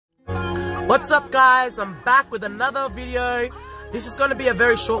What's up, guys? I'm back with another video. This is going to be a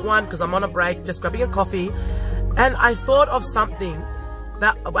very short one because I'm on a break, just grabbing a coffee. And I thought of something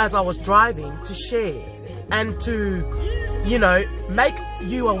that as I was driving to share and to, you know, make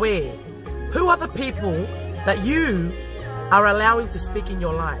you aware. Who are the people that you are allowing to speak in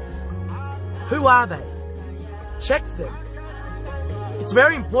your life? Who are they? Check them. It's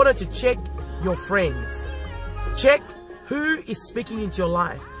very important to check your friends. Check who is speaking into your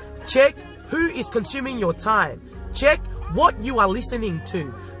life. Check who is consuming your time. Check what you are listening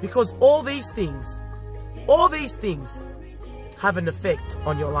to, because all these things have an effect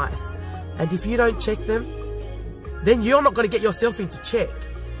on your life. And if you don't check them, then you're not going to get yourself into check.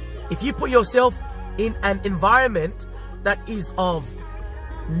 If you put yourself in an environment that is of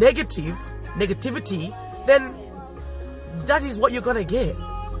negativity, then that is what you're going to get.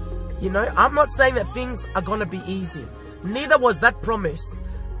 You know, I'm not saying that things are going to be easy. Neither was that promised.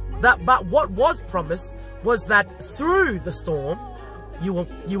 But what was promised was that through the storm, you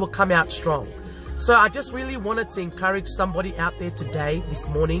will come out strong. So I just really wanted to encourage somebody out there today, this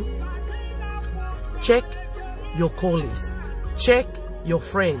morning. Check your call list. Check your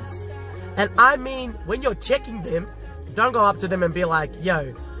friends. And I mean, when you're checking them, don't go up to them and be like,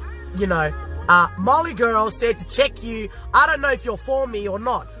 yo, you know, Molly girl said to check you. I don't know if you're for me or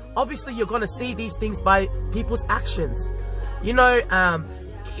not. Obviously, you're going to see these things by people's actions. You know,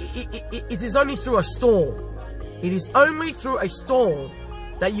 it is only through a storm. It is only through a storm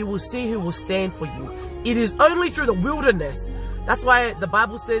that you will see who will stand for you. It is only through the wilderness. That's why the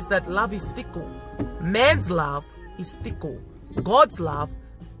Bible says that love is fickle. Man's love is fickle. God's love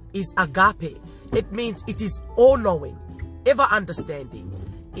is agape. It means it is all-knowing, ever understanding.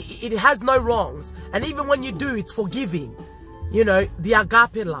 It has no wrongs. And even when you do, it's forgiving. You know, the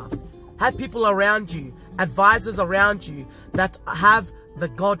agape love. Have people around you, advisors around you that have the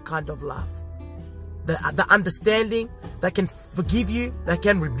God kind of love. The understanding that can forgive you, that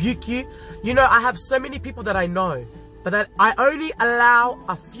can rebuke you. You know, I have so many people that I know, but that I only allow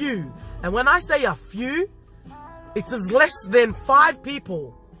a few. And when I say a few, it's as less than 5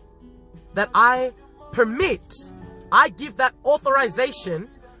 people that I permit. I give that authorization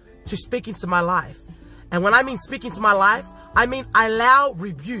to speak into my life. And when I mean speak into my life, I mean I allow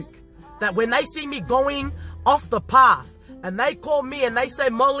rebuke. That when they see me going off the path, and they call me and they say,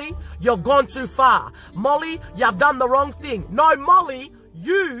 Molly, you've gone too far. Molly, you have done the wrong thing. No, Molly,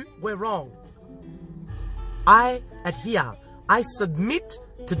 you were wrong. I adhere. I submit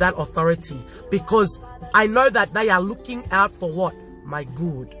to that authority because I know that they are looking out for what? My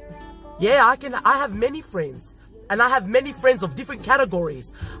good. Yeah, I have many friends. And I have many friends of different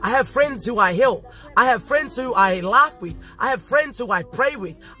categories. I have friends who I help. I have friends who I laugh with. I have friends who I pray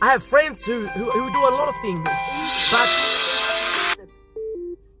with. I have friends who do a lot of things with.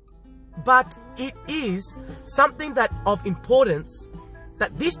 But it is something that of importance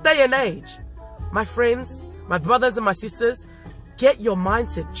that this day and age, my friends, my brothers and my sisters, get your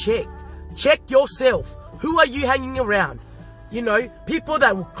mindset checked. Check yourself. Who are you hanging around? You know, people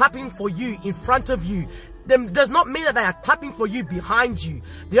that were clapping for you in front of you, them does not mean that they are clapping for you behind you.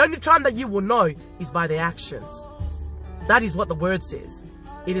 The only time that you will know is by their actions. That is what the word says.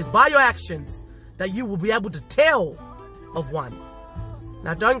 It is by your actions that you will be able to tell of one.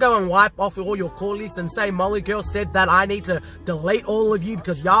 Now, don't go and wipe off all your call lists and say, Molly girl said that I need to delete all of you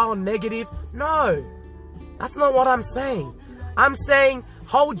because y'all are negative. No, that's not what I'm saying. I'm saying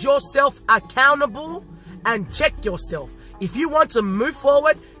hold yourself accountable and check yourself. If you want to move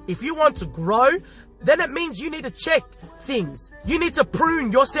forward, if you want to grow, then it means you need to check things. You need to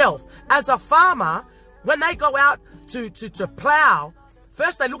prune yourself. As a farmer, when they go out to plow,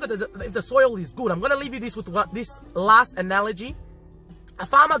 first they look at if the soil is good. I'm going to leave you this with this last analogy. A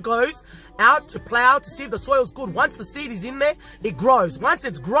farmer goes out to plow to see if the soil is good. Once the seed is in there, it grows. Once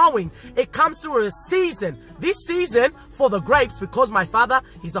it's growing, it comes through a season. This season for the grapes, because my father,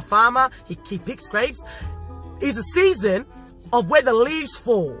 he's a farmer, he picks grapes, is a season of where the leaves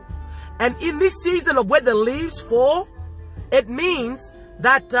fall. And in this season of where the leaves fall, it means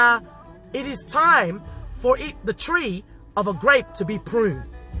that it is time for the tree of a grape to be pruned.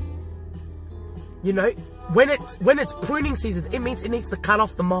 You know, when it's pruning season, it means it needs to cut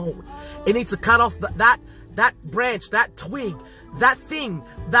off the mold. It needs to cut off that branch, that twig, that thing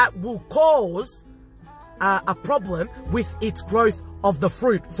that will cause a problem with its growth of the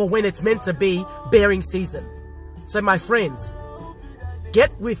fruit for when it's meant to be bearing season. So my friends,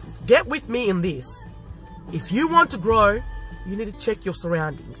 get with me in this. If you want to grow, you need to check your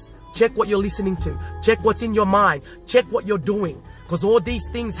surroundings. Check what you're listening to. Check what's in your mind. Check what you're doing. Because all these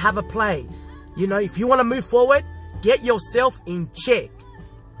things have a play. You know, if you want to move forward, get yourself in check.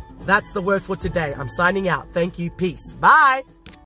 That's the word for today. I'm signing out. Thank you. Peace. Bye.